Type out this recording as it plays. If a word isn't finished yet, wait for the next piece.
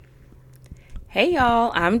Hey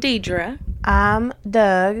y'all, I'm Deidre. I'm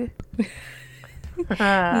Doug.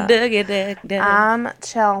 Dougie Doug Doug. I'm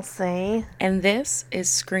Chelsea. And this is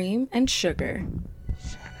Scream and Sugar.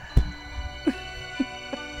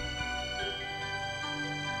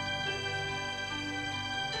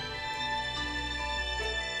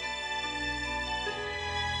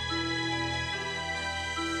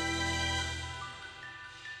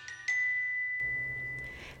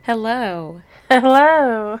 Hello.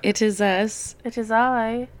 Hello. It is us. It is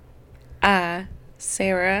I.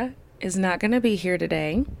 Sarah is not going to be here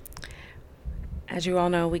today. As you all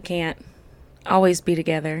know, we can't always be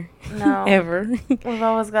together. No. Ever. We've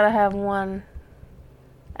always got to have one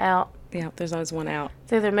out. Yeah, there's always one out.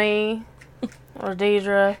 It's either me or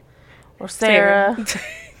Deidre or Sarah.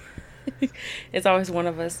 It's always one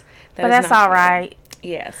of us. But that's all right.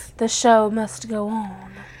 Yes. The show must go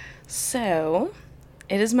on. So,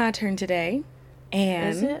 it is my turn today. And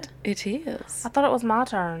Is it? It is. I thought it was my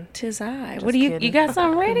turn. 'Tis I. Just What do you kidding. got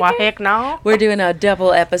something ready? Why heck no? We're doing a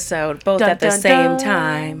double episode, both Dun, at the dun, same dun.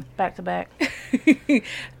 time. Back to back.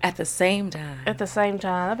 At the same time. At the same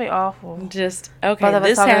time. That'd be awful. Just okay. Both of us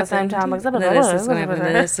This talking at happened. the same time. Like, Then this is gonna happen.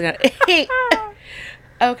 Then this is gonna.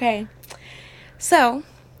 Okay. So,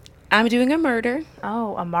 I'm doing a murder.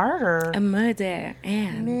 Oh, a murder. A murder,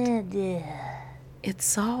 and Murder. it's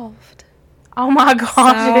solved. Oh my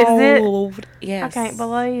gosh, is it? Solved. Yes. I can't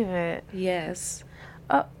believe it. Yes.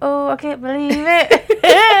 Oh, I can't believe it.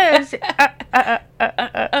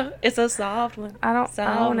 It's a solved one. I don't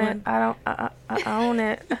Solved own it. one. I don't own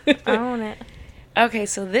it. I own it. Okay,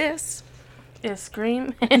 so this It's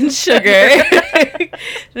Scream and Sugar.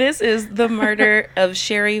 This is the murder of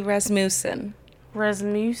Sherri Rasmussen.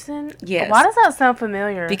 Rasmussen? Yes. Why does that sound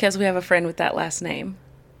familiar? Because we have a friend with that last name.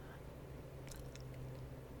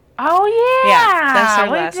 Oh, yeah. Yeah, that's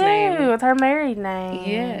her we last do, name. with her married name.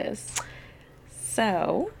 Yes.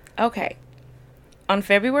 So, okay. On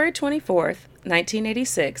February 24th,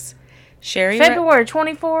 1986, Sherri... February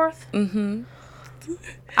 24th? Mm-hmm.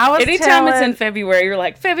 I was Anytime it's in February, you're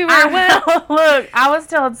like, February when? Look, I was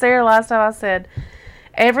telling Sarah last time, I said,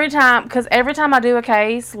 every time I do a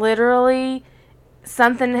case, literally,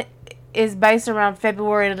 something is based around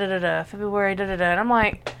February, February, and I'm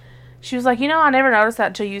like, she was like, I never noticed that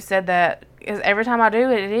until you said that, because every time I do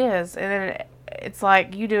it, it is, and then it's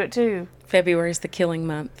like, you do it too. February's the killing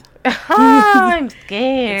month. I'm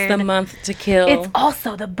scared. It's the month to kill. It's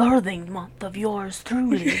also the birthing month of yours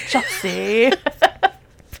truly, Chelsea.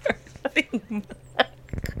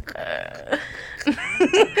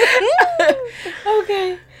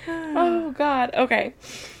 Okay. Oh, God. Okay.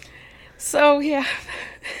 So, yeah.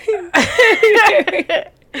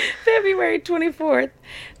 February 24th,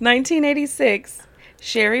 1986,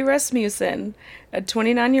 Sherri Rasmussen, a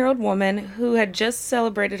 29-year-old woman who had just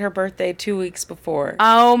celebrated her birthday 2 weeks before.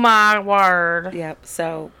 Oh, my word. Yep,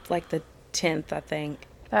 so like the 10th, I think.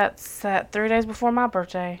 That's 3 days before my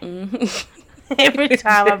birthday. Mm-hmm. Every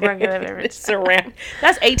time I bring it up, every It's around.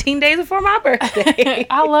 That's 18 days before my birthday.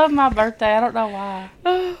 I love my birthday. I don't know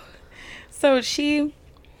why. So she,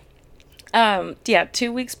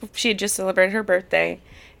 2 weeks before, she had just celebrated her birthday,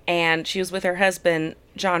 and she was with her husband,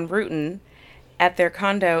 John Rutan, at their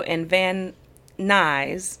condo in Van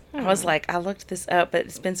Nuys. I was like, I looked this up, but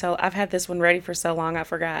it's been I've had this one ready for so long, I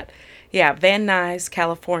forgot. Yeah, Van Nuys,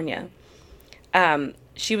 California.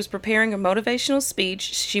 She was preparing a motivational speech.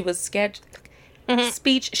 She was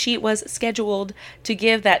scheduled to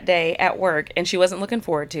give that day at work, and she wasn't looking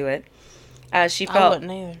forward to it. She felt, I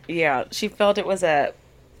wouldn't either. Yeah, she felt it was a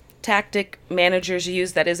tactic managers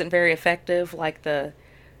use that isn't very effective, like the,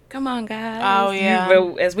 come on, guys. Oh, yeah.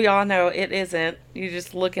 But as we all know, it isn't. You're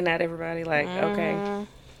just looking at everybody like, okay.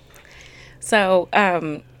 So,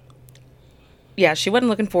 she wasn't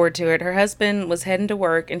looking forward to it. Her husband was heading to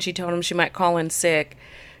work, and she told him she might call in sick.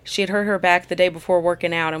 She had hurt her back the day before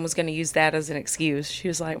working out and was going to use that as an excuse. She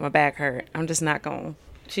was like, my back hurt. I'm just not going.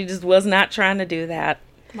 She just was not trying to do that.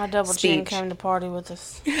 My double chin came to party with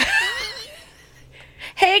us.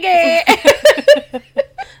 Hey, gay.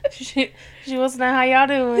 She wants to know how y'all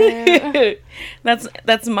doing.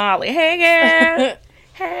 That's Molly. Hey, gay.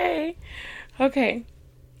 Hey. Okay.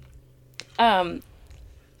 I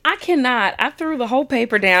threw the whole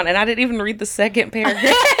paper down and I didn't even read the second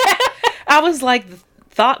paragraph. I was like,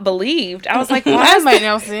 thought believed. I was like, why that made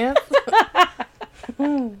no sense.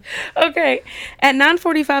 Okay. At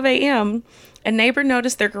 9:45 a.m., a neighbor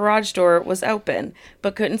noticed their garage door was open,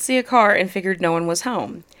 but couldn't see a car and figured no one was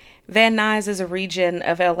home. Van Nuys is a region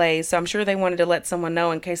of LA, so I'm sure they wanted to let someone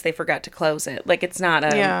know in case they forgot to close it. Like, it's not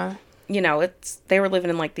a, they were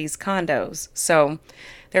living in like these condos, so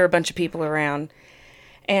there were a bunch of people around.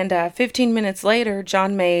 And 15 minutes later,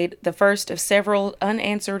 John made the first of several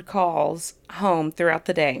unanswered calls home throughout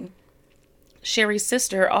the day. Sherri's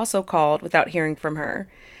sister also called without hearing from her.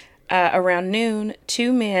 Around noon,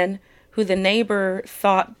 two men who the neighbor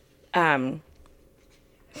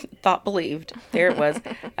believed, there it was,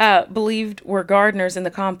 believed were gardeners in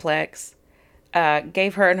the complex,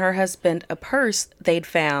 gave her and her husband a purse they'd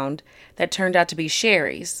found that turned out to be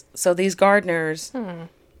Sherri's. So these gardeners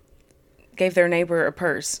gave their neighbor a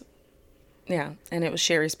purse. Yeah, and it was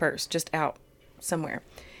Sherri's purse, just out somewhere.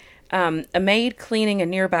 A maid cleaning a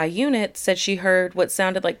nearby unit said she heard what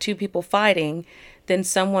sounded like two people fighting, then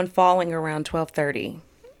someone falling around 12:30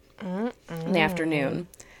 in the afternoon.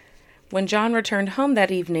 When John returned home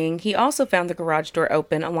that evening, he also found the garage door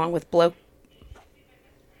open along with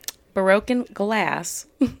broken glass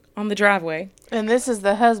on the driveway. And this is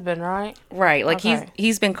the husband, right? Right, like Okay.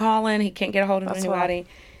 he's been calling, he can't get a hold of That's anybody.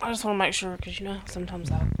 I just want to make sure, because, sometimes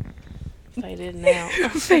I fade in and out.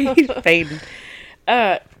 Fading.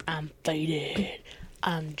 I'm faded.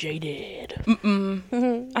 I'm jaded.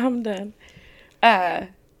 I'm done.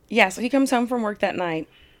 Yeah, so he comes home from work that night,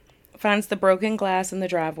 finds the broken glass in the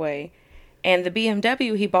driveway, and the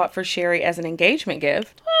BMW he bought for Sherri as an engagement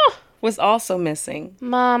gift was also missing.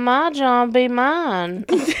 My John be mine.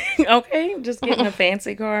 Okay, just getting a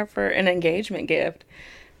fancy car for an engagement gift.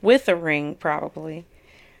 With a ring, probably.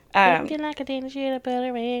 Looking like a dinner should have put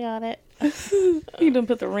a ring on it. You done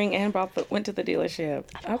put the ring and went to the dealership.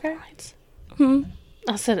 Okay. Rights.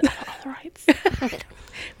 I said I don't have the rights.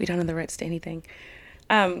 We don't have the rights to anything.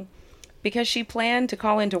 Because she planned to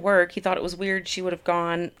call into work, he thought it was weird she would have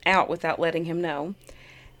gone out without letting him know.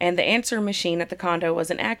 And the answer machine at the condo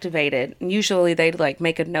wasn't activated. And usually they'd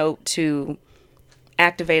make a note to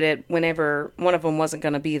activate it whenever one of them wasn't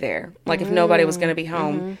going to be there. Like if nobody was going to be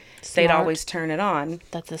home, they'd Smart. always turn it on.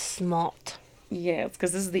 That's a smart. Yeah, it's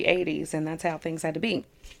because this is the 80s and that's how things had to be.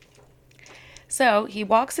 So he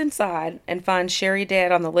walks inside and finds Sherri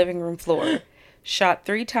dead on the living room floor, shot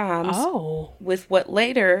 3 times with what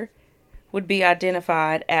later would be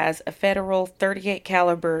identified as a federal .38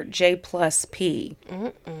 caliber J+P.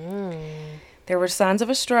 There were signs of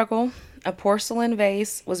a struggle. A porcelain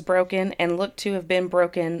vase was broken and looked to have been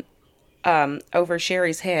broken over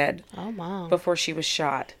Sherri's head before she was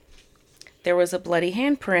shot. There was a bloody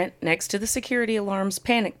handprint next to the security alarm's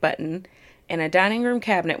panic button, and a dining room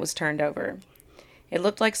cabinet was turned over. It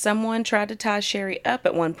looked like someone tried to tie Sherri up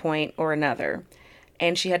at one point or another,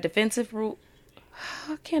 and she had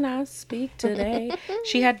how can I speak today?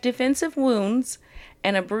 She had defensive wounds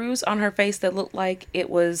and a bruise on her face that looked like it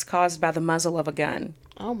was caused by the muzzle of a gun.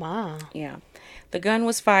 Oh, my. Yeah. The gun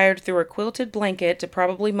was fired through a quilted blanket to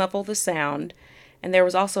probably muffle the sound, and there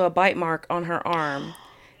was also a bite mark on her arm.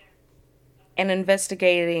 An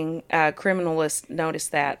investigating criminalist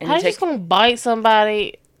noticed that. And How you just going to bite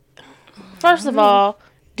somebody? First of all,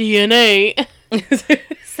 DNA.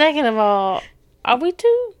 Second of all, are we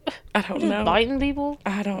too? I don't know. Biting people?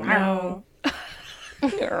 I don't know.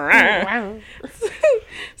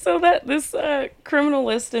 So that this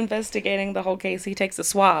criminalist investigating the whole case, he takes a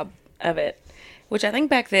swab of it, which I think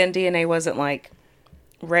back then DNA wasn't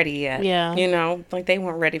ready yet. Yeah. They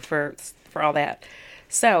weren't ready for all that.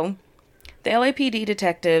 So the LAPD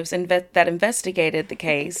detectives that investigated the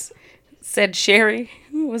case said Sherri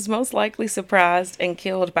was most likely surprised and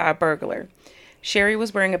killed by a burglar. Sherri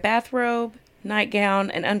was wearing a bathrobe, nightgown,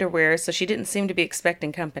 and underwear, so she didn't seem to be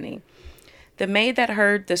expecting company. The maid that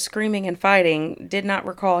heard the screaming and fighting did not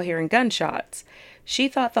recall hearing gunshots. She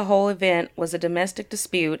thought the whole event was a domestic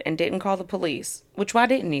dispute and didn't call the police. Why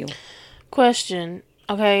didn't you? Question.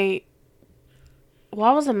 Okay.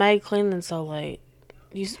 Why was the maid cleaning so late?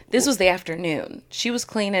 This was the afternoon. She was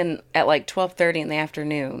cleaning at 12:30 in the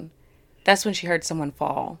afternoon. That's when she heard someone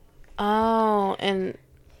fall. Oh, and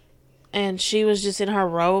she was just in her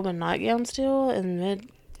robe and nightgown still in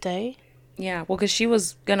midday? Yeah, well, because she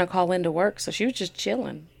was going to call into work, so she was just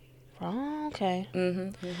chilling. Oh, okay.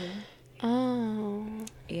 Oh.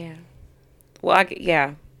 Yeah. Well,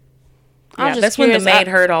 yeah. I was just that's when the curious. maid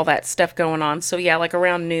heard all that stuff going on. So, yeah,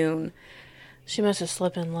 around noon. She must have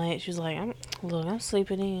slept in late. She was like, I'm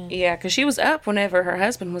sleeping in. Yeah, because she was up whenever her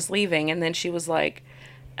husband was leaving, and then she was like,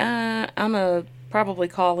 I'm going to probably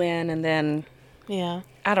call in, and then... Yeah.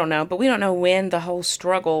 I don't know, but we don't know when the whole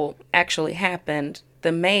struggle actually happened.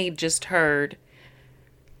 The maid just heard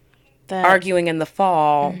that arguing in the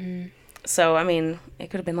fall. So, it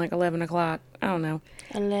could have been 11 o'clock. I don't know.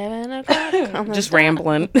 11 o'clock? Just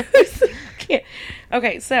rambling.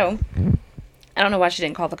 Okay, so, I don't know why she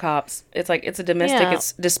didn't call the cops. It's it's a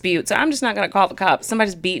domestic dispute, so I'm just not going to call the cops.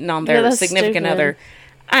 Somebody's beating on their significant other.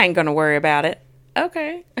 I ain't going to worry about it.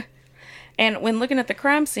 Okay. And when looking at the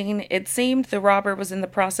crime scene, it seemed the robber was in the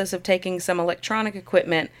process of taking some electronic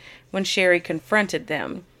equipment when Sherri confronted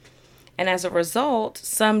them. And as a result,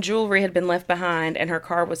 some jewelry had been left behind and her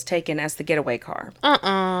car was taken as the getaway car.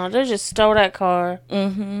 They just stole that car.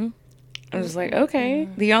 Mm-hmm. I was like, okay.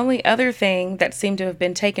 The only other thing that seemed to have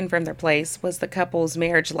been taken from their place was the couple's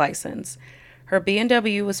marriage license. Her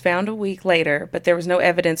B&W was found a week later, but there was no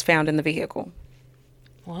evidence found in the vehicle.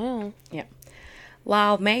 Wow. Yeah.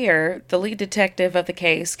 Lyle Mayer, the lead detective of the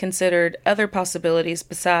case, considered other possibilities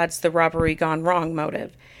besides the robbery gone wrong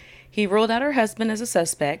motive. He ruled out her husband as a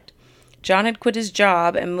suspect. John had quit his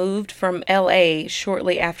job and moved from L.A.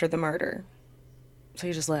 shortly after the murder. So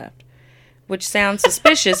he just left. Which sounds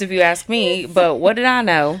suspicious if you ask me, but what did I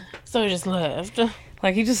know? So he just left.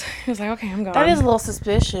 Like, he was like, okay, I'm gone. That is a little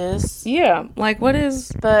suspicious. Yeah, like, what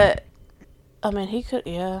is... But, I mean, he could,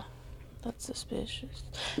 yeah. That's suspicious.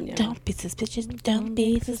 Yeah. Don't be suspicious. Don't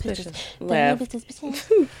be suspicious. Left. Don't be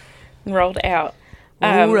suspicious. Rolled out.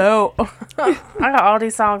 I got all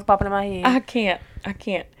these songs popping in my head. I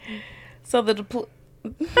can't. So the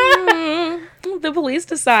police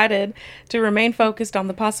decided to remain focused on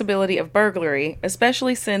the possibility of burglary,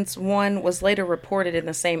 especially since one was later reported in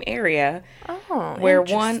the same area, where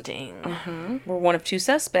one of two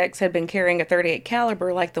suspects had been carrying a .38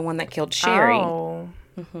 caliber like the one that killed Sherri. Oh.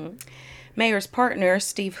 Mayer's partner,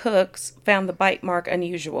 Steve Hooks, found the bite mark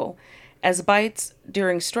unusual, as bites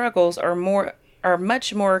during struggles are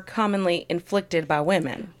much more commonly inflicted by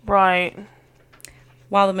women. Right.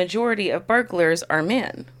 While the majority of burglars are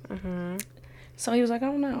men. Mm-hmm. So he was like, I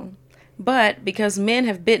don't know. But because men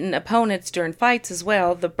have bitten opponents during fights as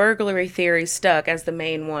well, the burglary theory stuck as the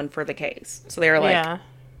main one for the case. So they were like,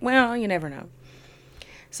 well, you never know.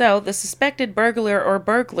 So the suspected burglar or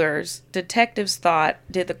burglars detectives thought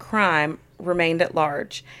did the crime remained at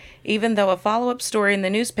large, even though a follow-up story in the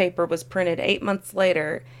newspaper was printed 8 months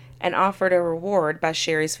later and offered a reward by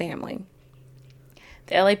Sherri's family.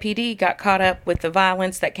 The LAPD got caught up with the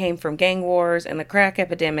violence that came from gang wars and the crack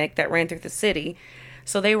epidemic that ran through the city,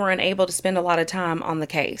 so they were unable to spend a lot of time on the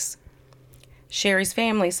case. Sherri's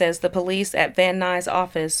family says the police at Van Nuys'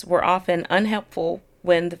 office were often unhelpful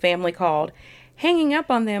when the family called, hanging up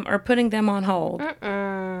on them or putting them on hold.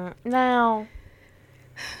 No.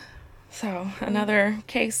 So, another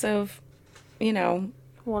case of,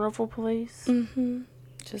 wonderful police. Mm-hmm.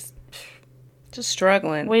 Just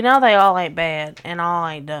struggling. We know they all ain't bad and all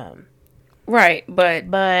ain't dumb. Right,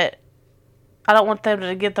 but I don't want them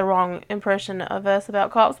to get the wrong impression of us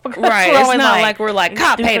about cops. Because right, it's not like we're like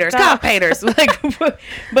cop haters. Like,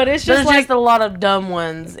 but it's just there's just a lot of dumb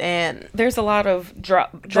ones, and there's a lot of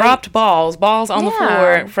dropped balls on the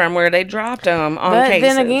floor from where they dropped them on cases. But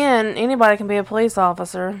then again, anybody can be a police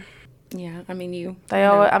officer. Yeah, I mean you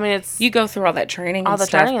go through all that training,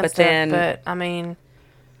 but I mean,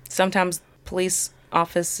 sometimes police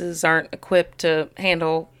offices aren't equipped to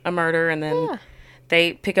handle a murder, and then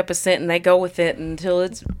they pick up a scent and they go with it until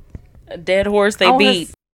it's a dead horse they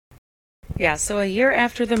beat. Yeah, so a year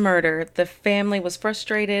after the murder, the family was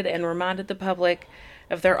frustrated and reminded the public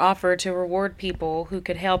of their offer to reward people who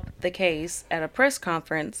could help the case at a press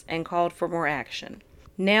conference and called for more action.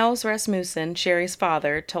 Nels Rasmussen, Sherri's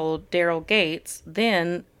father, told Daryl Gates,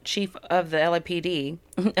 then chief of the LAPD,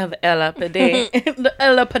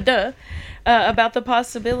 about the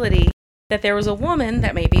possibility that there was a woman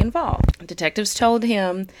that may be involved. Detectives told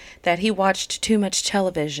him that he watched too much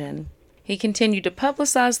television. He continued to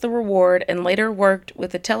publicize the reward and later worked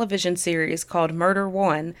with a television series called Murder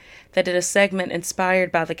One that did a segment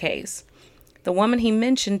inspired by the case. The woman he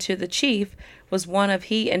mentioned to the chief was one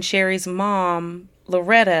he and Sherri's mom,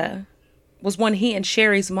 Loretta,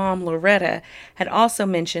 had also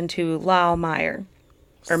mentioned to Lyle Mayer.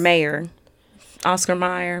 Or Mayer. Oscar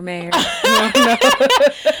Mayer. No.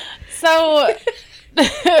 So,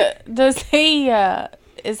 does he,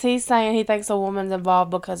 is he saying he thinks a woman's involved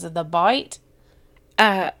because of the bite?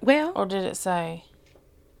 Well. Or did it say?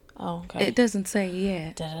 Oh, okay. It doesn't say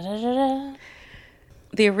yet. Da-da-da-da-da.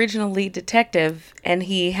 The original lead detective, and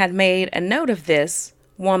he had made a note of this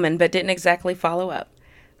woman, but didn't exactly follow up.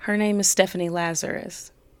 Her name is Stephanie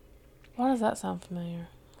Lazarus. Why does that sound familiar?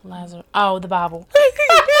 Lazarus. Oh, the Bible.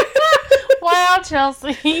 Wow,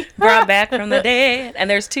 Chelsea. Brought back from the dead. And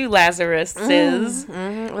there's two Lazaruses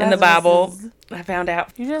in the Bible. I found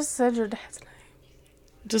out. You just said your dad's name.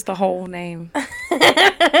 Just the whole name.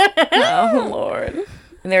 Oh, Lord.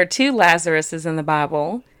 And there are two Lazaruses in the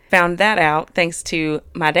Bible. Found that out thanks to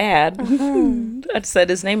my dad. I said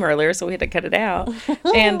his name earlier, so we had to cut it out.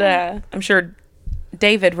 And I'm sure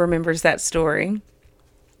David remembers that story.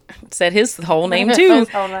 said his whole name too. His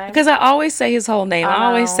whole name. Because I always say his whole name. I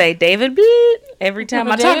always know. say David Bleed every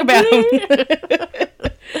time I talk about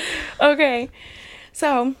him. Okay.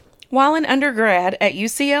 So, while an undergrad at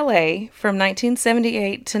UCLA from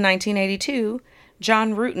 1978 to 1982,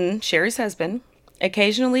 John Rutan, Sherri's husband,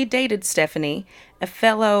 occasionally dated Stephanie, a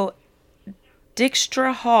fellow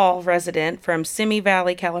Dykstra Hall resident from Simi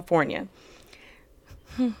Valley, California.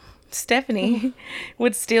 Stephanie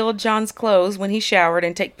would steal John's clothes when he showered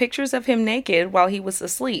and take pictures of him naked while he was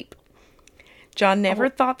asleep. John never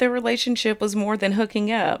thought their relationship was more than hooking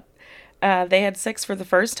up. They had sex for the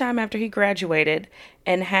first time after he graduated,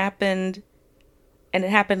 and it happened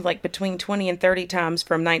like between 20 and 30 times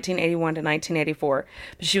from 1981 to 1984.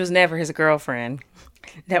 But she was never his girlfriend.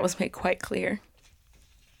 That was made quite clear.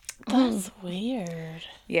 That's weird.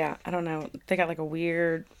 Yeah, I don't know. They got like a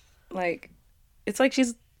weird, like, it's like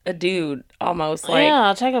she's a dude almost. Like,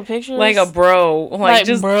 yeah, taking pictures. like a bro. Like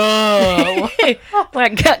just, bro.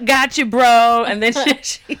 like, got you, bro. And then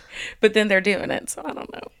but then they're doing it. So I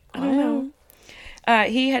don't know. I don't know.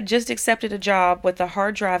 He had just accepted a job with a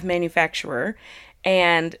hard drive manufacturer,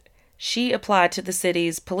 and she applied to the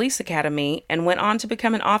city's police academy and went on to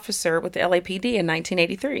become an officer with the LAPD in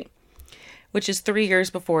 1983, which is 3 years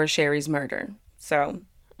before Sherri's murder. So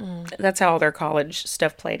that's how all their college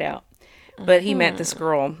stuff played out. But he met this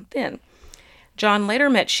girl then. John later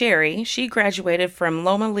met Sherri. She graduated from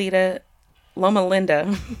Loma Linda.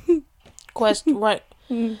 Question, wait.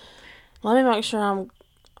 Let me make sure I'm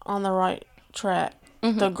on the right track.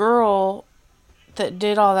 The girl that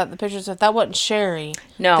did all that, the pictures, that wasn't Sherri.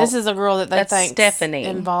 No. This is a girl that they think Stephanie.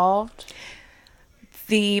 Involved.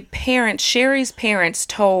 The parents, Sherri's parents,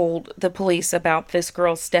 told the police about this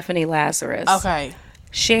girl, Stephanie Lazarus. Okay.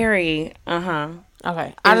 Sherri,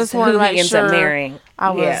 Okay. I just wanted to make ends sure up marrying.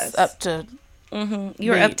 I was Yes. up to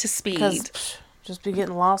You're up to speed. 'cause, just be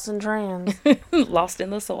getting lost in trends. Lost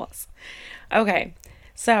in the sauce. Okay.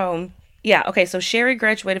 So, yeah. Okay. So Sherri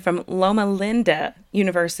graduated from Loma Linda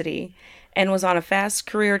University and was on a fast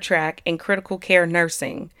career track in critical care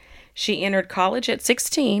nursing. She entered college at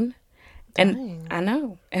 16. And I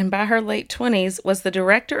know. And by her late 20s was the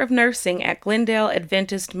director of nursing at Glendale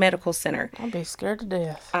Adventist Medical Center. I'd be scared to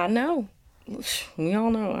death. I know. We all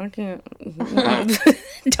know. I can't.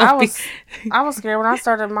 I was scared when I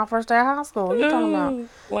started my first day of high school. What are you talking about?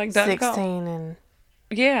 Like 16 and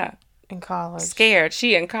yeah, in college. scared.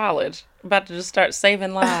 She in college, about to just start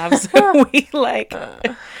saving lives. We like,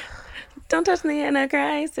 don't touch me in a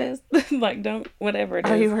crisis. Like, don't, whatever it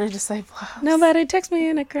is. Are you ready to save lives? Nobody text me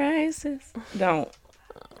in a crisis. Don't.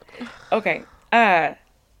 Okay.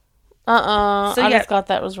 So, I yeah. just thought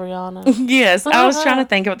that was Rihanna. Yes, I was trying to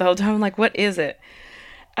think of it the whole time. I'm like, what is it?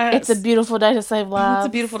 It's a beautiful day to save lives. It's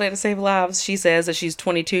a beautiful day to save lives. She says that she's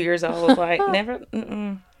 22 years old. Like, never.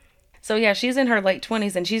 So, yeah, she's in her late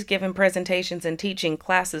 20s, and she's giving presentations and teaching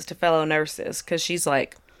classes to fellow nurses, because she's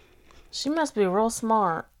like... She must be real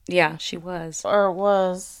smart. Yeah, she was. Or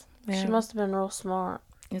was. Yeah. She must have been real smart.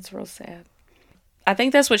 It's real sad. I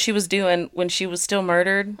think that's what she was doing when she was still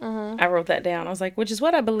murdered. I wrote that down. I was like, which is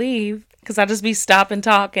what I believe, because I just be stopping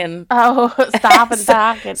talking. Oh, stop and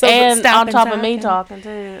talking. So and stop on and top of me talking. talking,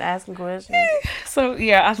 too. Asking questions. So,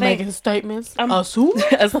 yeah, I think... Making statements.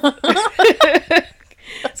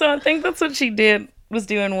 So I think that's what she was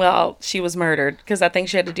doing while she was murdered, because I think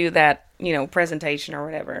she had to do that, presentation or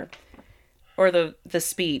whatever, or the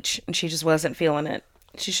speech, and she just wasn't feeling it.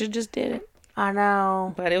 She should just did it. I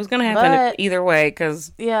know. But it was going to happen either way,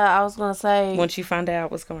 because yeah, I was going to say, once you find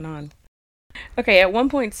out what's going on. Okay, at one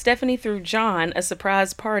point, Stephanie threw John a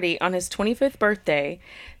surprise party on his 25th birthday.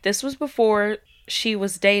 This was before she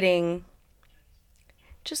was dating...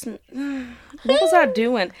 what was I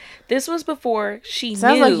doing? This was before she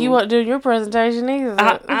sounds knew. like you weren't doing your presentation either.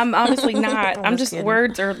 I'm obviously not. I'm just kidding.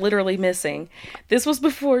 Words are literally missing. This was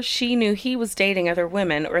before she knew he was dating other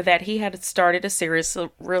women, or that he had started a serious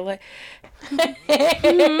relationship. Oh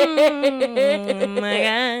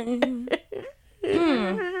my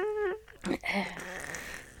god.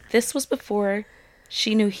 This was before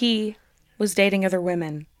she knew he was dating other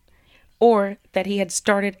women, or that he had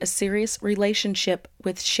started a serious relationship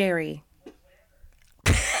with Sherri.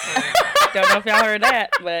 Don't know if y'all heard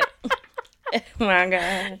that, but oh my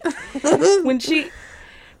god.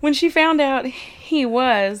 When she found out he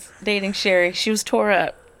was dating Sherri, she was tore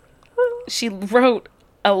up. She wrote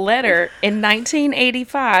a letter in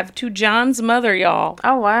 1985 to John's mother, y'all.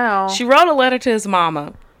 Oh, wow. She wrote a letter to his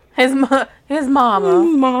mama. His mama. His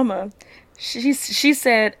mama. She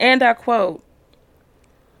said, and I quote,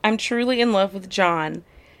 "I'm truly in love with John,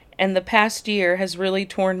 and the past year has really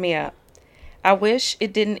torn me up. I wish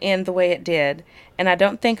it didn't end the way it did, and I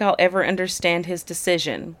don't think I'll ever understand his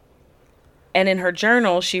decision. And in her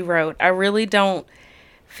journal, she wrote, I really don't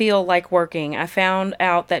feel like working. I found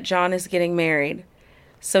out that John is getting married.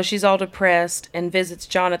 So she's all depressed and visits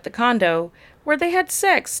John at the condo where they had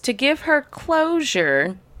sex to give her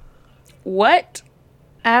closure. What?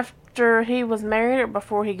 After he was married or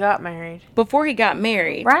before he got married? Before he got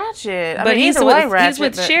married. Ratchet. But he's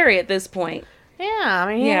with Sherri at this point. Yeah, I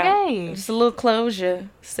mean, he engaged. Just a little closure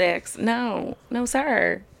sex. No,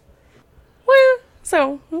 sir. Well,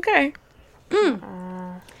 so, okay.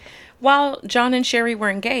 While John and Sherri were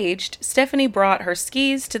engaged, Stephanie brought her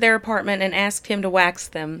skis to their apartment and asked him to wax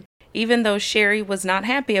them. Even though Sherri was not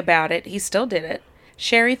happy about it, he still did it.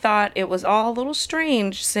 Sherri thought it was all a little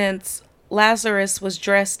strange since Lazarus was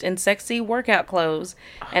dressed in sexy workout clothes,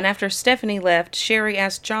 and after Stephanie left, Sherri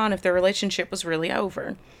asked John if their relationship was really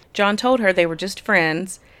over. John told her they were just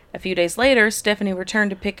friends. A few days later, Stephanie returned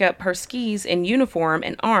to pick up her skis in uniform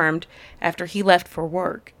and armed after he left for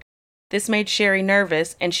work. This made Sherri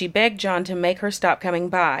nervous, and she begged John to make her stop coming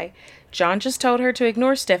by. John just told her to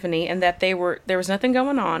ignore Stephanie and that there was nothing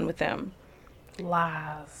going on with them.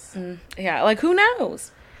 Lies. Yeah, like, who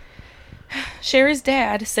knows? Sherri's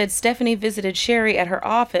dad said Stephanie visited Sherri at her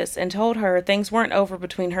office and told her things weren't over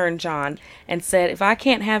between her and John, and said, if I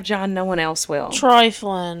can't have John, no one else will.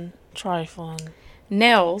 Trifling.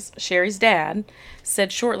 Nels, Sherri's dad,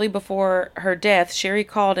 said shortly before her death, Sherri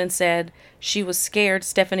called and said she was scared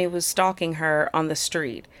Stephanie was stalking her on the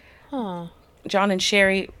street. Huh. John and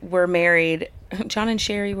Sherri were married.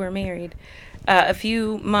 A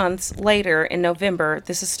few months later in November.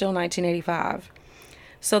 This is still 1985.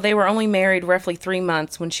 So they were only married roughly 3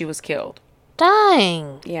 months when she was killed.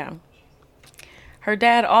 Dang. Yeah. Her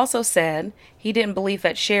dad also said he didn't believe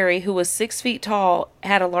that Sherri, who was 6 feet tall,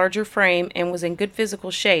 had a larger frame, and was in good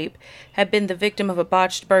physical shape, had been the victim of a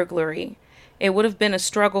botched burglary. It would have been a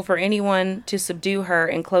struggle for anyone to subdue her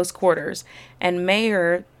in close quarters, and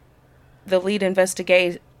Mayer, the lead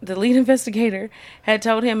investigator, had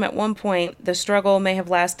told him at one point the struggle may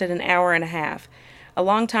have lasted an hour and a half, a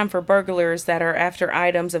long time for burglars that are after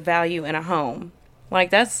items of value in a home. Like,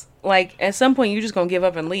 that's, like, at some point you're just gonna give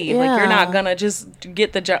up and leave. Yeah. Like, you're not gonna just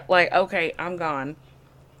get the job, like, okay, I'm gone.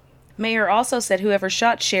 Mayer also said whoever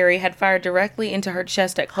shot Sherri had fired directly into her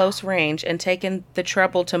chest at close range and taken the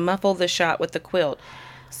trouble to muffle the shot with the quilt,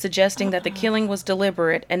 suggesting that the killing was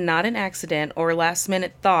deliberate and not an accident or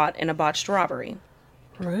last-minute thought in a botched robbery.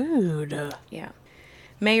 Rude. Yeah.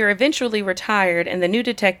 Mayer eventually retired, and the new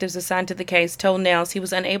detectives assigned to the case told Nels he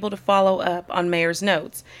was unable to follow up on Mayer's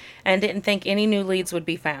notes and didn't think any new leads would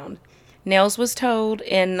be found. Nels was told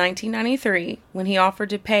in 1993, when he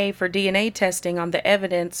offered to pay for DNA testing on the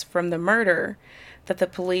evidence from the murder, that the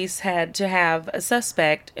police had to have a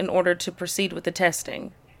suspect in order to proceed with the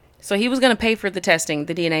testing. So he was going to pay for the testing,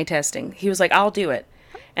 the DNA testing. He was like, I'll do it.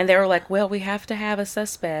 And they were like, well, we have to have a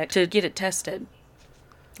suspect to get it tested.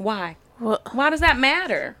 Why? What? Why does that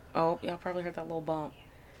matter? Oh, y'all probably heard that little bump.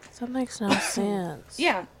 That makes no sense.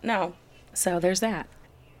 Yeah, no. So there's that.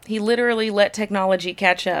 He literally let technology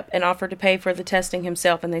catch up and offered to pay for the testing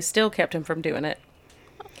himself, and they still kept him from doing it.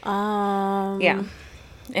 Yeah.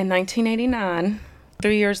 In 1989,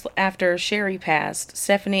 3 years after Sherri passed,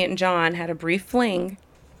 Stephanie and John had a brief fling.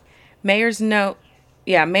 Mayer's notes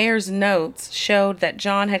showed that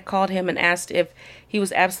John had called him and asked if he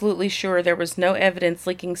was absolutely sure there was no evidence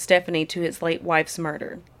linking Stephanie to his late wife's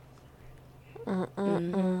murder.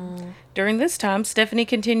 During this time, Stephanie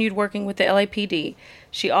continued working with the LAPD.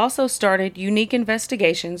 She also started Unique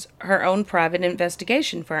Investigations, her own private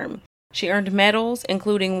investigation firm. She earned medals,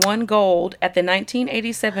 including 1 gold at the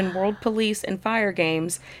 1987 World Police and Fire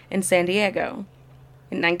Games in San Diego.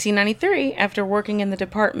 In 1993, after working in the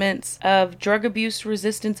departments of Drug Abuse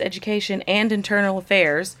Resistance Education and Internal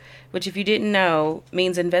Affairs, which, if you didn't know,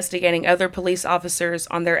 means investigating other police officers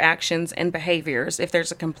on their actions and behaviors if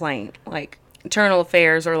there's a complaint. Like, Internal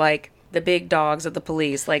Affairs are like the big dogs of the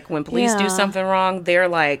police. Like, when police do something wrong, they're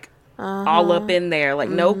like all up in there. Like,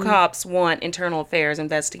 no cops want Internal Affairs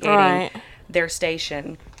investigating their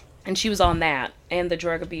station. And she was on that and the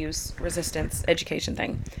Drug Abuse Resistance Education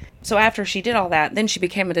thing. So after she did all that, then she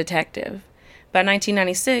became a detective. By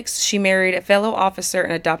 1996, she married a fellow officer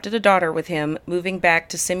and adopted a daughter with him, moving back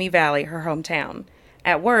to Simi Valley, her hometown.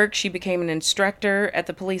 At work, she became an instructor at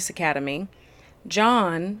the police academy.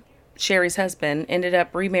 John, Sherri's husband, ended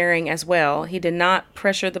up remarrying as well. He did not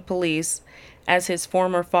pressure the police as his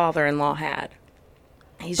former father-in-law had.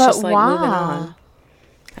 He's just like moving on.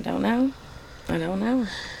 I don't know.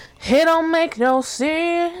 It don't make no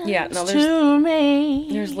sense to me.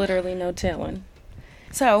 There's literally no telling.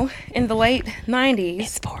 So, in the late 90s...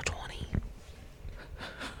 It's 420.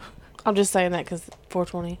 I'm just saying that because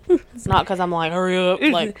 420. It's not because I'm like, hurry up.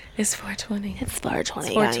 Like, it's 4:20. It's 4:20.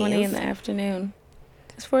 It's 4:20 in the afternoon.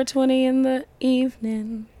 It's 4:20 in the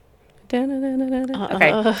evening. Okay.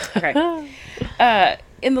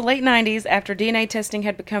 In the late 90s, after DNA testing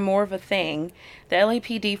had become more of a thing, the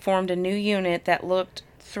LAPD formed a new unit that looked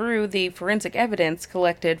through the forensic evidence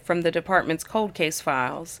collected from the department's cold case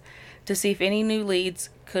files to see if any new leads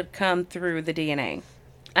could come through the DNA.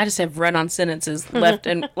 I just have run-on sentences left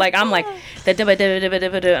and like I'm like and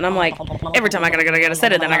I'm like every time I gotta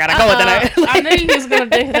set it, then I gotta go with it. I knew you was gonna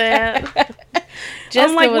do that.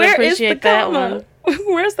 Just like, where is the comma?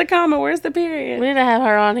 Where's the comma? Where's the period? We need to have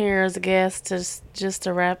her on here as a guest just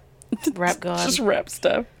to rap God. Just rap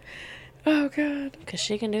stuff. Oh God. Because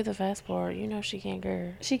she can do the fast part. You know she can't,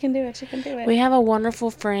 girl. She can do it. She can do it. We have a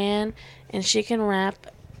wonderful friend, and she can rap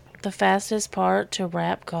the fastest part to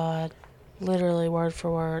rap God. Literally word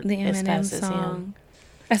for word. The as Eminem fast song. as him.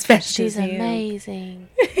 As fast She's as you. amazing.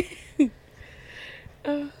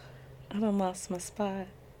 I done lost my spot.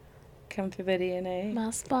 Come through the DNA. My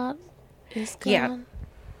spot is gone. Yeah.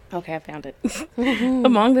 Okay, I found it.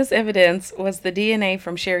 Among this evidence was the DNA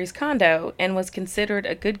from Sherri's condo and was considered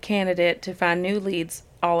a good candidate to find new leads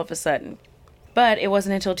all of a sudden. But it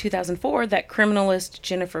wasn't until 2004 that criminalist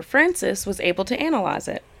Jennifer Francis was able to analyze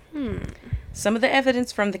it. Some of the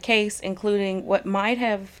evidence from the case, including what might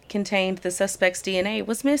have contained the suspect's DNA,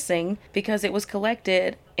 was missing because it was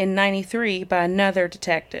collected in '93 by another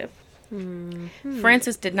detective.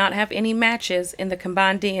 Francis did not have any matches in the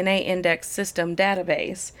combined DNA index system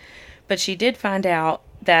database, but she did find out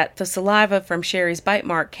that the saliva from Sherri's bite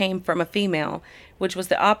mark came from a female, which was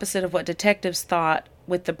the opposite of what detectives thought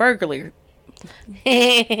with the burglary.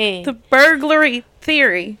 The burglary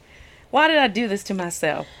theory. Why did I do this to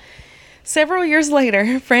myself? Several years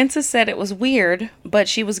later, Francis said it was weird, but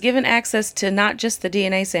she was given access to not just the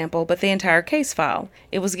DNA sample, but the entire case file.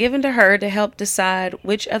 It was given to her to help decide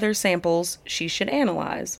which other samples she should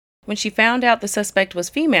analyze. When she found out the suspect was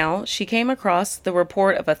female, she came across the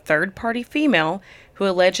report of a third-party female who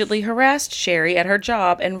allegedly harassed Sherri at her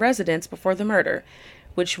job and residence before the murder,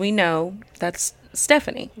 which we know that's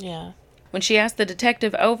Stephanie. Yeah. When she asked the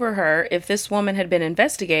detective over her if this woman had been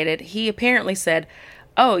investigated, he apparently said,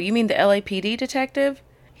 "Oh, you mean the LAPD detective?"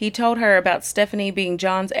 He told her about Stephanie being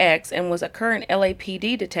John's ex and was a current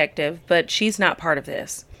LAPD detective, but she's not part of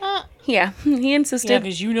this. Yeah, he insisted. Yeah,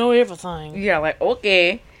 because you know everything. Yeah, like,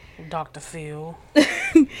 okay. Dr. Phil.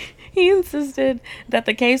 He insisted that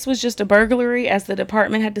the case was just a burglary, as the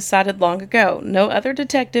department had decided long ago. No other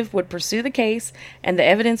detective would pursue the case, and the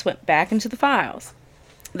evidence went back into the files.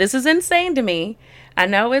 This is insane to me. I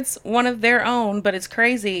know it's one of their own, but it's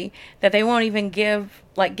crazy that they won't even get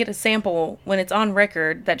a sample when it's on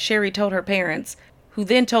record that Sherri told her parents, who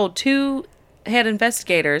then told two head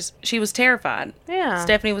investigators she was terrified. Yeah.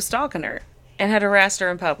 Stephanie was stalking her and had harassed her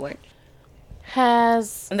in public. And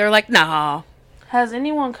they're like, nah. Has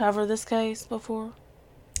anyone covered this case before?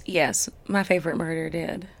 Yes, my favorite murder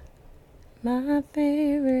did. My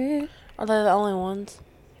favorite. Are they the only ones?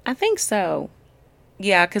 I think so.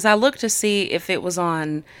 Yeah, because I looked to see if it was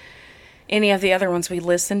on any of the other ones we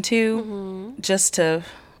listened to, just to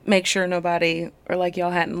make sure nobody, or like y'all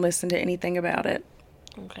hadn't listened to anything about it.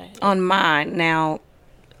 Okay. On mine. Now,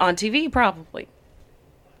 on TV, probably.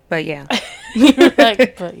 But yeah.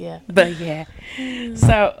 But yeah. But yeah.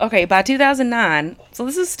 So, okay, by 2009, so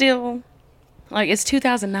this is still, like, it's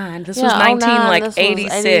 2009. This was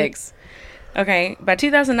 1986. Okay, by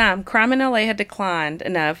 2009, crime in LA had declined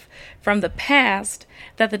enough from the past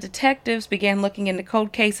that the detectives began looking into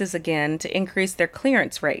cold cases again to increase their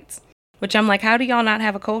clearance rates. Which I'm like, how do y'all not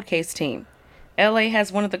have a cold case team? LA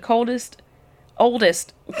has one of the coldest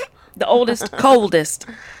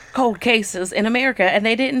cold cases in America, and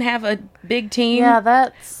they didn't have a big team. Yeah,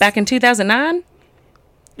 that's back in 2009.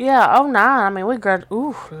 Yeah, 09. I mean, we graduated.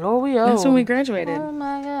 Ooh, Lord, we old. That's when we graduated. Oh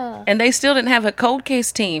my God. And they still didn't have a cold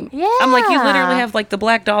case team. Yeah. I'm like, you literally have like the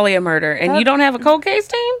Black Dahlia murder, and you don't have a cold case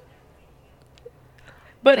team.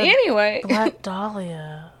 But anyway, Black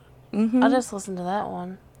Dahlia. I just listened to that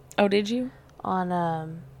one. Oh, did you?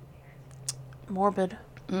 On Morbid.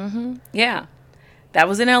 Yeah. That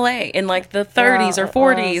was in LA in like the 30s or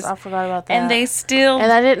 40s. I forgot about that. And they still... And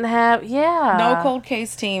I didn't have... Yeah. No cold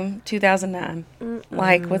case team, 2009.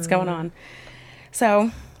 Like, what's going on?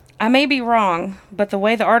 So, I may be wrong, but the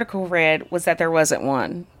way the article read was that there wasn't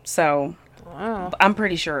one. So, I'm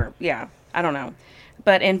pretty sure. Yeah. I don't know.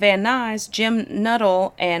 But in Van Nuys, Jim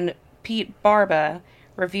Nuttall and Pete Barba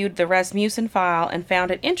reviewed the Rasmussen file and found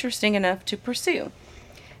it interesting enough to pursue.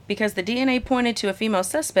 Because the DNA pointed to a female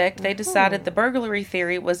suspect, they decided the burglary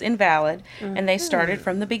theory was invalid, and they started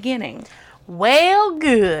from the beginning. Well,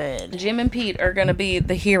 good. Jim and Pete are going to be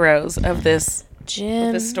the heroes of this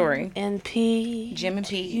story. And Pete. Jim and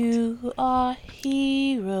Pete. You are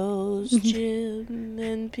heroes, Jim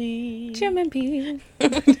and Pete. Jim and Pete.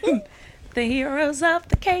 The heroes of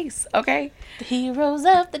the case, okay? The heroes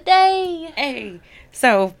of the day. Hey.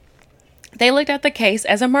 So, they looked at the case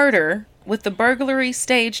as a murder, with the burglary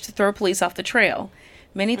staged to throw police off the trail.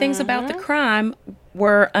 Many things about the crime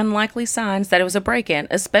were unlikely signs that it was a break-in,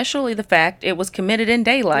 especially the fact it was committed in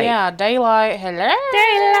daylight. Yeah, daylight. Hello.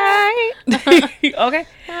 Daylight. Okay.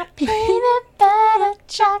 My peanut butter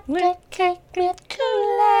chocolate cake with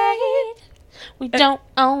Kool-Aid. We don't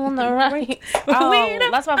own the rights. Oh,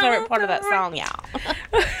 that's my favorite part of that song, y'all.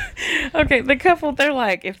 Okay, the couple, they're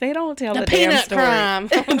like, if they don't tell the damn peanut story. crime.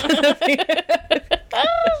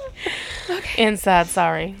 Okay. Inside,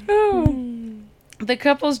 sorry. The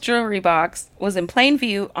couple's jewelry box was in plain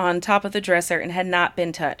view on top of the dresser and had not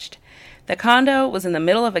been touched. The condo was in the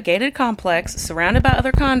middle of a gated complex surrounded by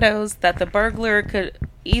other condos that the burglar could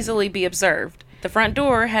easily be observed. The front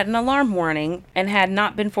door had an alarm warning and had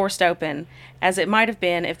not been forced open, as it might have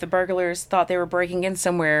been if the burglars thought they were breaking in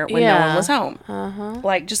somewhere when no one was home.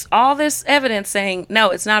 Like, just all this evidence saying, no,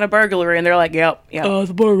 it's not a burglary, and they're like, yep. Oh, it's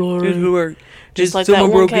a burglary. Just like someone that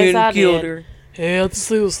one broke case in I and killed did. her. Yeah, it's a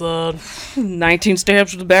suicide. 19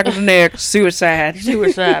 stabs to the back of the neck, suicide.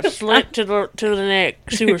 Suicide. Slit to the neck.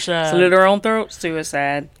 Suicide. Slit her own throat,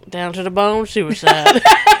 suicide. Down to the bone. Suicide.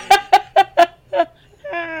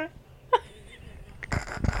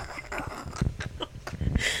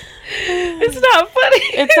 It's not funny.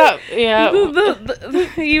 It's not. Yeah.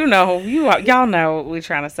 Y'all know what we're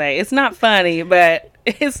trying to say. It's not funny, but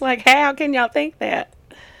it's like, how can y'all think that?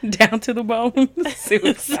 Down to the bone,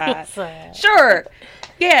 suicide. Sure.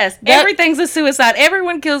 Yes, everything's a suicide.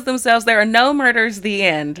 Everyone kills themselves. There are no murders. The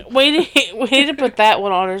end. We need to put that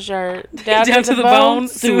one on our shirt. Down to the bone,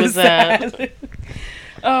 suicide.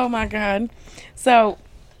 Oh my God. So,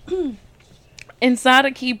 inside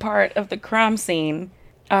a key part of the crime scene,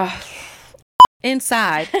 I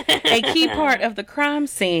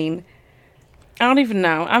don't even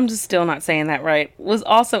know. I'm just still not saying that right. Was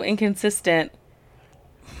also inconsistent.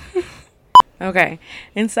 Okay.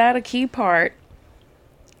 Inside a key part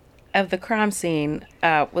of the crime scene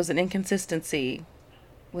was an inconsistency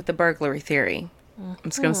with the burglary theory. I'm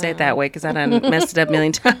just going to say it that way because I done messed it up a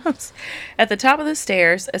million times. At the top of the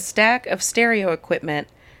stairs, a stack of stereo equipment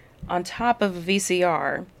on top of a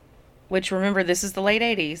VCR, which, remember, this is the late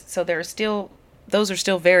 80s, so those are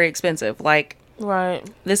still very expensive. Like, right.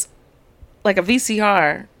 Like a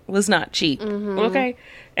VCR was not cheap. Okay?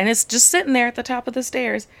 And it's just sitting there at the top of the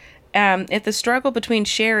stairs. If the struggle between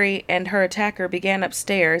Sherri and her attacker began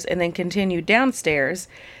upstairs and then continued downstairs,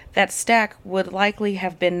 that stack would likely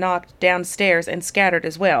have been knocked downstairs and scattered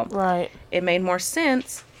as well. Right. It made more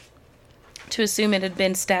sense to assume it had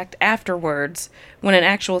been stacked afterwards, when an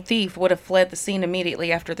actual thief would have fled the scene immediately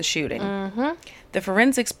after the shooting. The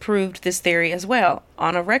forensics proved this theory as well.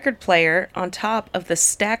 On a record player on top of the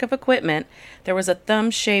stack of equipment, there was a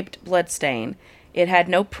thumb-shaped bloodstain. It had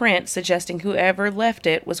no print, suggesting whoever left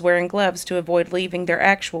it was wearing gloves to avoid leaving their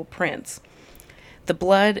actual prints. The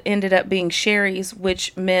blood ended up being Sherri's,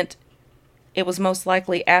 which meant it was most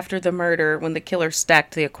likely after the murder when the killer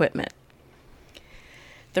stacked the equipment.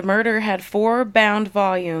 The murder had 4 bound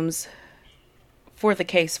volumes for the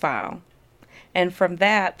case file, and from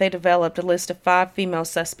that they developed a list of 5 female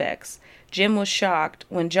suspects. Jim was shocked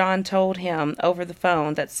when John told him over the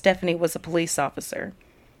phone that Stephanie was a police officer.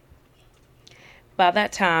 By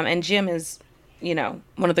that time, and Jim is,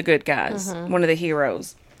 one of the good guys, one of the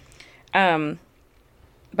heroes. By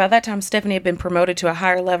that time, Stephanie had been promoted to a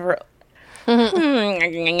higher level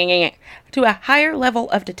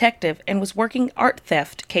of detective and was working art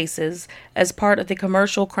theft cases as part of the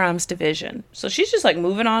commercial crimes division. So she's just like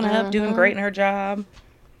moving on up, doing great in her job,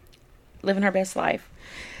 living her best life.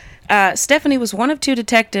 Stephanie was one of 2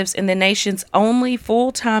 detectives in the nation's only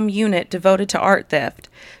full-time unit devoted to art theft.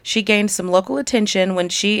 She gained some local attention when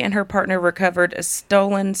she and her partner recovered a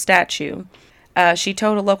stolen statue. She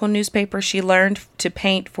told a local newspaper she learned to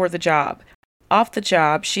paint for the job. Off the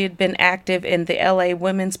job, she had been active in the LA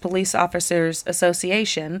Women's Police Officers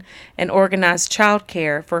Association and organized child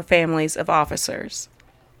care for families of officers.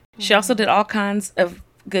 She also did all kinds of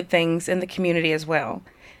good things in the community as well.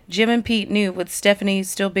 Jim and Pete knew with Stephanie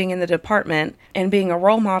still being in the department and being a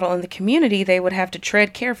role model in the community, they would have to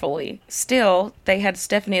tread carefully. Still, they had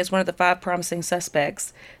Stephanie as one of the 5 promising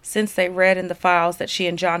suspects, since they read in the files that she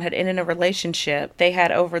and John had ended a relationship they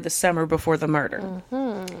had over the summer before the murder.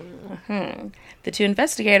 The 2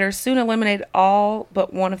 investigators soon eliminated all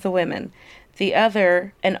but one of the women. The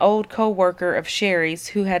other, an old co-worker of Sherri's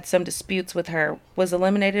who had some disputes with her, was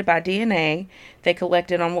eliminated by DNA they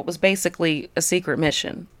collected on what was basically a secret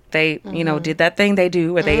mission. They, did that thing they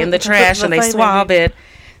do where they in the trash and they swab it.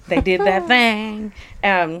 They did that thing.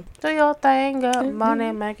 Do your thing, got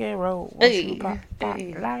money, make it roll.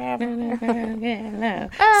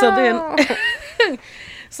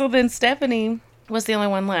 So then Stephanie was the only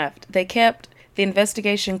one left. They kept the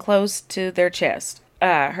investigation close to their chest.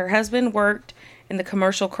 Her husband worked in the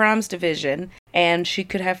commercial crimes division, and she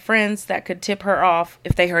could have friends that could tip her off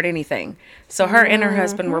if they heard anything. So her and her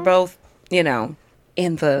husband were both, in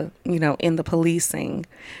the policing.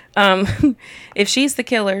 If she's the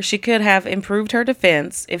killer, she could have improved her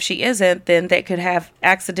defense. If she isn't, then they could have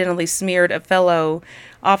accidentally smeared a fellow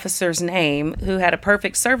officer's name who had a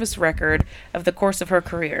perfect service record of the course of her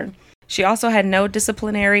career. She also had no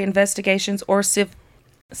disciplinary investigations or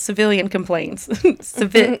civilian complaints.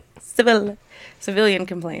 Civilian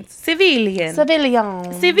complaints. Civilian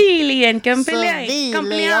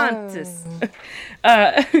complaints.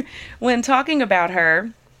 When talking about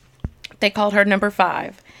her, they called her number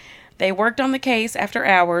 5. They worked on the case after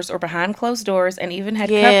hours or behind closed doors and even had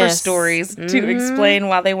cover stories to explain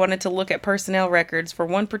why they wanted to look at personnel records for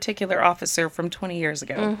one particular officer from 20 years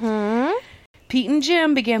ago. Pete and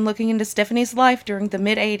Jim began looking into Stephanie's life during the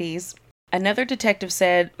mid-'80s. Another detective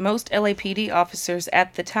said most LAPD officers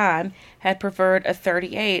at the time had preferred a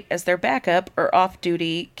 .38 as their backup or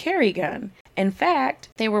off-duty carry gun. In fact,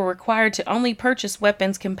 they were required to only purchase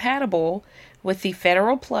weapons compatible with the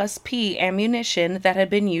Federal Plus P ammunition that had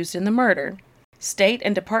been used in the murder. State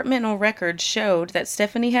and departmental records showed that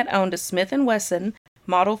Stephanie had owned a Smith & Wesson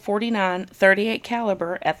Model 49 .38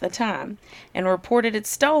 caliber at the time and reported it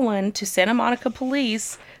stolen to Santa Monica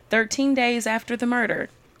police 13 days after the murder.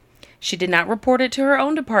 She did not report it to her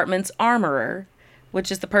own department's armorer,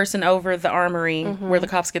 which is the person over the armory where the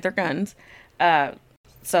cops get their guns.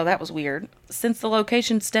 So that was weird. Since the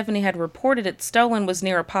location Stephanie had reported it stolen was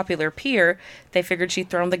near a popular pier, they figured she'd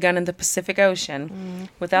thrown the gun in the Pacific Ocean.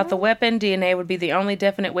 Without the weapon, DNA would be the only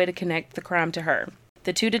definite way to connect the crime to her.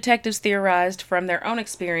 The 2 detectives theorized from their own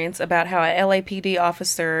experience about how a LAPD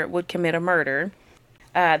officer would commit a murder.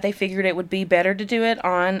 They figured it would be better to do it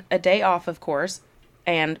on a day off, of course,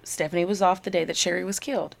 and Stephanie was off the day that Sherri was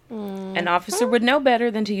killed. An officer would know better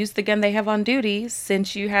than to use the gun they have on duty,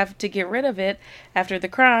 since you have to get rid of it after the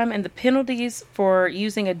crime, and the penalties for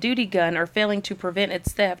using a duty gun or failing to prevent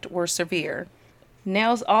its theft were severe.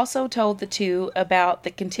 Nels also told the 2 about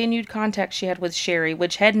the continued contact she had with Sherri,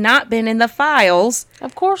 which had not been in the files.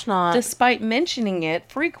 Of course not. Despite mentioning it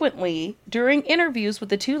frequently during interviews with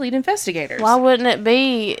the 2 lead investigators. Why wouldn't it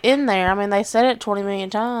be in there? I mean, they said it 20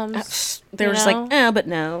 million times. They were just like, but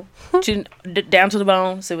no. Down to the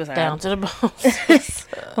bone, suicide. Down to the bone.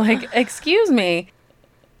 Like, excuse me.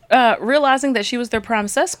 Realizing that she was their prime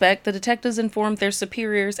suspect, the detectives informed their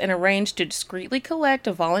superiors and arranged to discreetly collect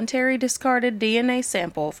a voluntary discarded DNA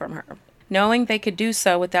sample from her, knowing they could do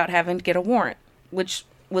so without having to get a warrant, which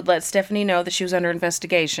would let Stephanie know that she was under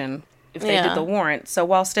investigation if they did the warrant. So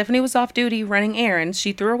while Stephanie was off duty running errands,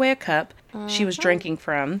 she threw away a cup she was drinking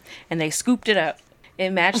from, and they scooped it up. It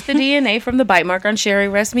matched the DNA from the bite mark on Sherri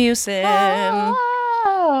Rasmussen.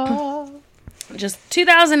 Just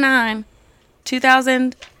 2009.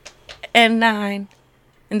 2009,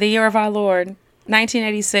 in the year of our Lord,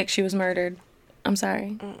 1986, she was murdered. I'm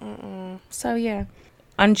sorry. So, yeah.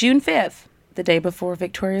 On June 5th, the day before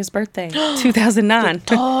Victoria's birthday, 2009.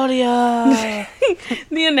 Victoria!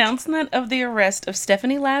 The announcement of the arrest of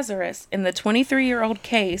Stephanie Lazarus in the 23-year-old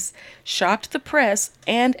case shocked the press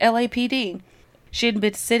and LAPD. She had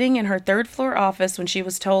been sitting in her 3rd-floor office when she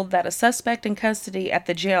was told that a suspect in custody at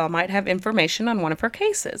the jail might have information on one of her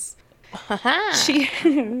cases. She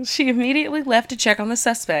immediately left to check on the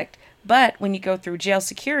suspect, but when you go through jail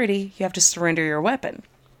security, you have to surrender your weapon.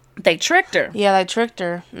 They tricked her. Yeah, they tricked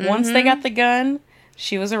her. Once they got the gun,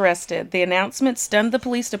 she was arrested. The announcement stunned the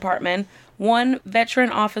police department. One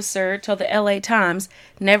veteran officer told the LA Times,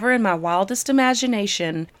 "Never in my wildest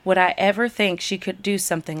imagination would I ever think she could do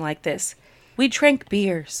something like this. We drank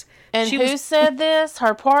beers." And who said this?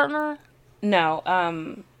 Her partner? No,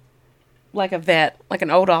 like a vet, like an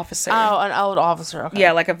old officer. Oh, an old officer. Okay.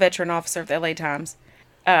 Yeah, like a veteran officer of the LA Times.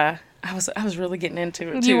 I was really getting into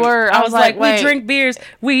it too. You were. I was like, wait. we drink beers.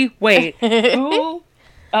 Wait. Who?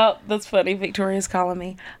 Oh, that's funny. Victoria's calling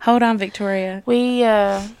me. Hold on, Victoria. We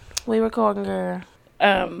recording, girl.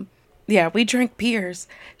 Yeah, we drank beers.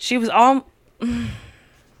 She was all...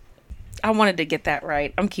 I wanted to get that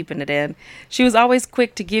right. I'm keeping it in. She was always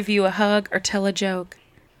quick to give you a hug or tell a joke.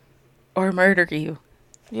 Or murder you.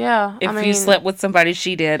 Yeah. If you slept with somebody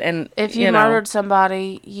she did. And if you murdered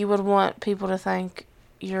somebody, you would want people to think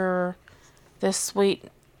you're this sweet,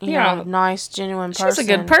 you know, nice, genuine person. She's a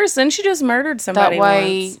good person. She just murdered somebody that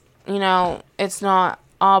way, once. You know, it's not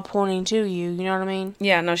all pointing to you. You know what I mean?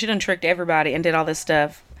 Yeah, no, she done tricked everybody and did all this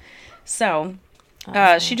stuff. So,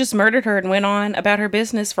 she just murdered her and went on about her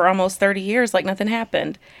business for almost 30 years like nothing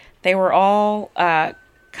happened. They were all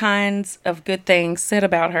kinds of good things said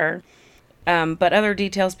about her. But other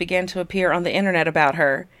details began to appear on the internet about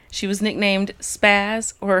her. She was nicknamed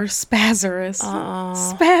Spaz or Spazarus.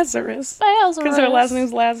 Spazarus. Because her last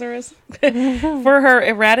name's Lazarus. For her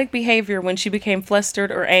erratic behavior when she became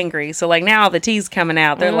flustered or angry. So, like, now the tea's coming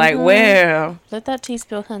out. They're like, well. Let that tea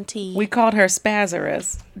spill some tea. We called her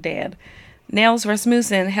Spazarus. Dead. Nels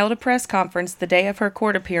Rasmussen held a press conference the day of her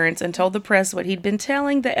court appearance and told the press what he'd been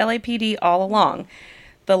telling the LAPD all along.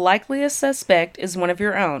 The likeliest suspect is one of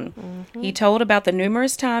your own. Mm-hmm. He told about the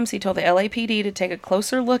numerous times he told the LAPD to take a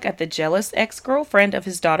closer look at the jealous ex-girlfriend of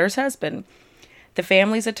his daughter's husband. The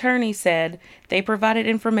family's attorney said they provided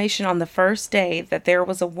information on the first day that there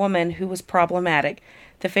was a woman who was problematic.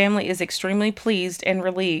 The family is extremely pleased and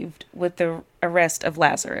relieved with the arrest of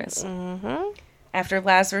Lazarus. Mm-hmm. After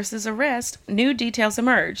Lazarus's arrest, new details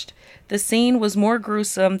emerged. The scene was more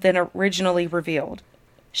gruesome than originally revealed.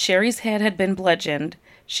 Sherri's head had been bludgeoned.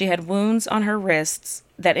 She had wounds on her wrists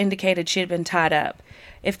that indicated she had been tied up.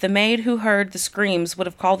 If the maid who heard the screams would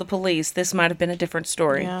have called the police, this might have been a different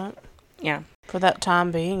story. Yeah. For that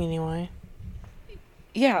time being, anyway.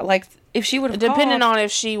 Yeah, like, if she would have Depending on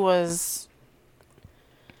if she was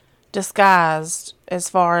disguised as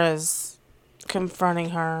far as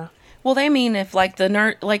confronting her. Well, they mean if, like,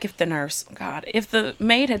 if the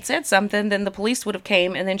maid had said something, then the police would have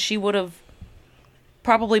came, and then she would have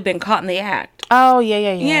probably been caught in the act. Oh,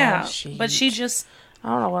 yeah. Yeah, but she just... I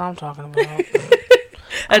don't know what I'm talking about.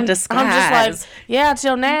 Disguise. I'm just like, yeah,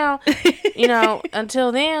 until now, you know,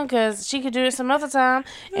 until then, because she could do it some other time,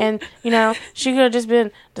 and, you know, she could have just been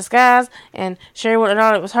disguised, and Sherri would have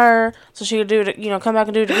known it was her, so she could do it, you know, come back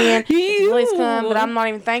and do it again. The police come, but I'm not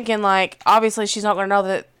even thinking, like, obviously she's not going to know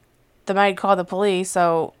that the maid called the police,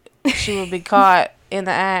 so she would be caught in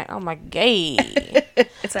the act. Oh, my God.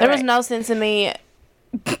 There was no sense in me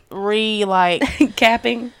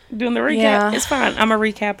capping, doing the recap. Yeah. It's fine. I'm a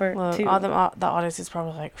recapper. Look, too. The audience is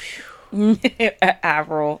probably like, phew. I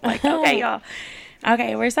roll. Like, okay, y'all.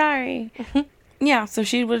 Okay, we're sorry. Yeah, so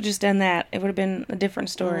she would have just done that. It would have been a different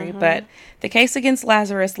story. Mm-hmm. But the case against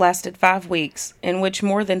Lazarus lasted 5 weeks, in which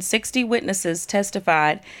more than 60 witnesses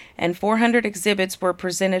testified and 400 exhibits were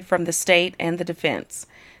presented from the state and the defense.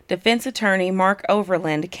 Defense attorney Mark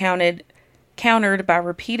Overland countered by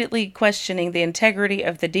repeatedly questioning the integrity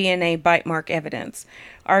of the DNA bite mark evidence,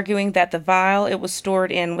 arguing that the vial it was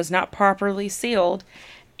stored in was not properly sealed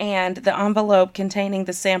and the envelope containing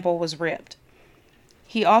the sample was ripped.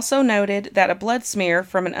 He also noted that a blood smear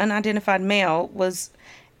from an unidentified male was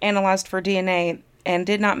analyzed for DNA and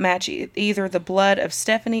did not match either the blood of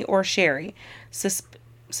Stephanie or Sherri,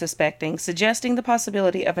 suggesting the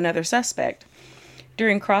possibility of another suspect.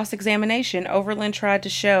 During cross-examination, Overland tried to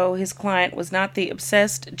show his client was not the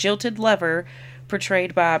obsessed, jilted lover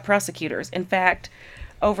portrayed by prosecutors. In fact,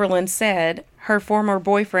 Overland said her former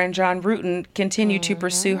boyfriend, John Rutan, continued to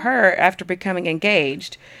pursue her after becoming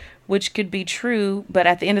engaged, which could be true, but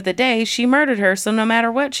at the end of the day, she murdered her, so no matter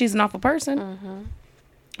what, she's an awful person. Mm-hmm.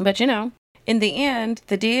 But, you know, in the end,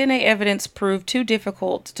 the DNA evidence proved too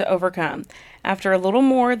difficult to overcome. After a little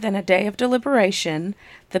more than a day of deliberation,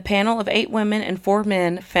 the panel of 8 women and 4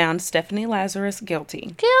 men found Stephanie Lazarus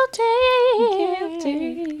guilty.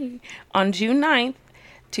 Guilty. On June 9th,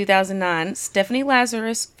 2009, Stephanie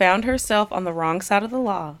Lazarus found herself on the wrong side of the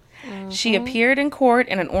law. Mm-hmm. She appeared in court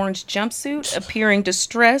in an orange jumpsuit, appearing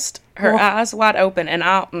distressed, her eyes wide open, and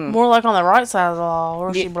more like on the right side of the law,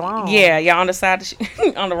 where she belongs. Yeah, on the side,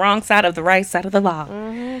 on the wrong side of the right side of the law.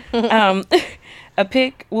 Mm-hmm. A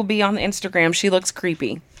pic will be on the Instagram. She looks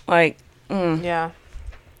creepy, looking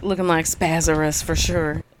like Spazarus for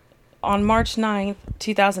sure. On March 9th,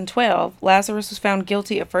 2012, Lazarus was found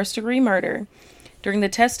guilty of first-degree murder. During the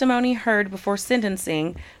testimony heard before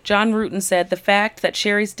sentencing, John Rutan said, "The fact that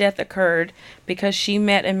Sherri's death occurred because she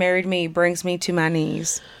met and married me brings me to my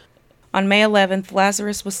knees." On May 11th,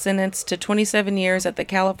 Lazarus was sentenced to 27 years at the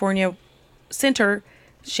California Center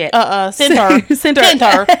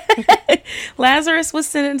Lazarus was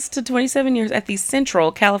sentenced to 27 years at the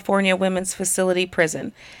Central California Women's Facility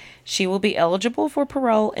Prison. She will be eligible for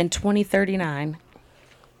parole in 2039.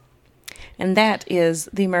 And that is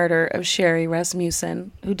the murder of Sherri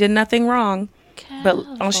Rasmussen, who did nothing wrong, but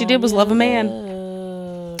all she did was love a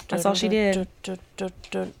man. That's all she did.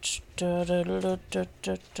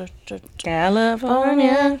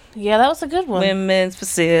 California. Yeah, that was a good one. Women's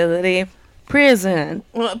Facility Prison.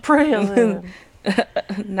 Prison.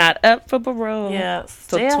 Not up for parole. Yeah,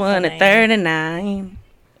 Till 2039.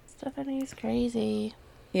 Stephanie's crazy.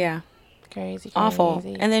 Yeah. Crazy. Awful.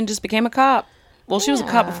 And then just became a cop. Well, she was a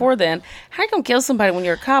cop before then. How you gonna kill somebody when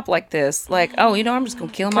you're a cop like this? Like, oh, I'm just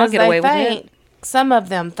gonna kill him. I'll get away with it. Some of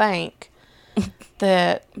them think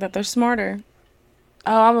that they're smarter.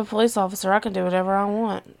 Oh, I'm a police officer. I can do whatever I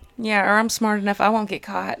want. Yeah, or I'm smart enough. I won't get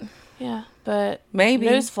caught. Yeah, but maybe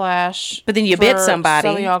newsflash. But then you bit somebody.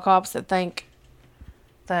 Some of y'all cops that think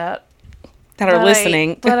that are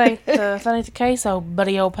listening. That ain't the case, old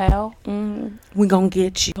buddy, old pal. We gonna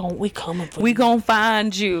get you. We coming for you. We gonna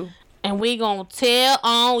find you. And we gonna tell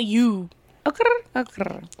on you. All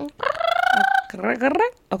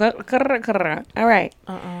right.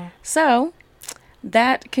 So,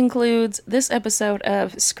 that concludes this episode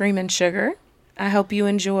of Screamin' Sugar. I hope you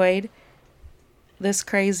enjoyed this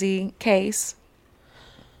crazy case.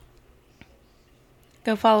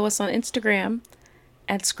 Go follow us on Instagram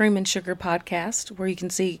at Screamin' Sugar Podcast, where you can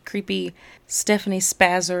see creepy Stephanie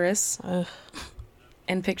Spazarus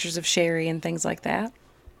and pictures of Sherri and things like that.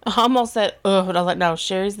 I almost said, but I was like, no,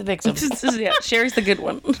 Sherri's the victim. Yeah, Sherri's the good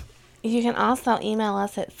one. You can also email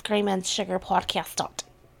us at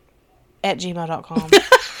screamandsugarpodcast@gmail.com.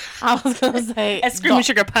 I was going to say at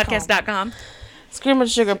screamandsugarpodcast.com.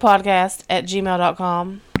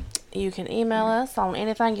 screamandsugarpodcast@gmail.com. You can email us on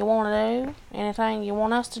anything you want to do, anything you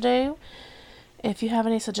want us to do. If you have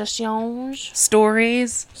any suggestions.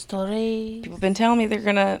 Stories. People have been telling me they're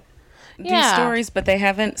going to do stories, but they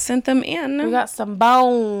haven't sent them in. We got some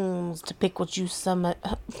bones to pick with you. Some of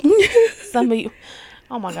you.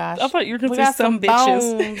 Oh my gosh. I thought you were going to say some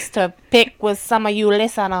bitches. Bones to pick with some of you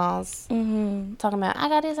listeners. Mm-hmm. Talking about, I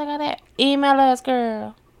got this, I got that. Email us,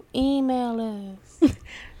 girl. Email us.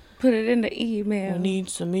 Put it in the email. We need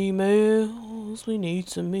some emails.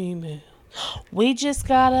 We just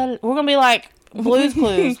got we're going to be like Blue's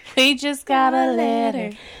Clues. We just got a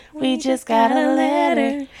letter. We just got a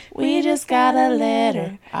letter. We just got a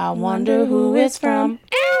letter. I wonder who it's from.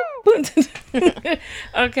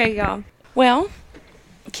 Okay, y'all. Well,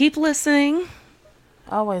 keep listening.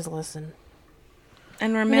 Always listen.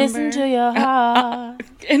 And remember. Listen to your heart.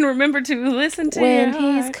 And remember to listen to your heart.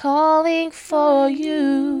 When he's calling for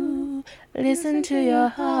you. Listen to your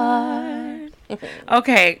heart.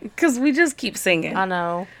 Okay, because we just keep singing. I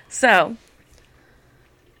know. So,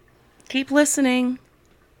 keep listening.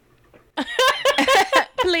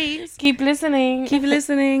 Please. Keep listening. Keep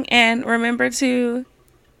listening. And remember to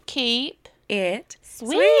keep it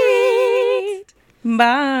sweet.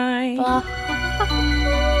 Bye. Bye.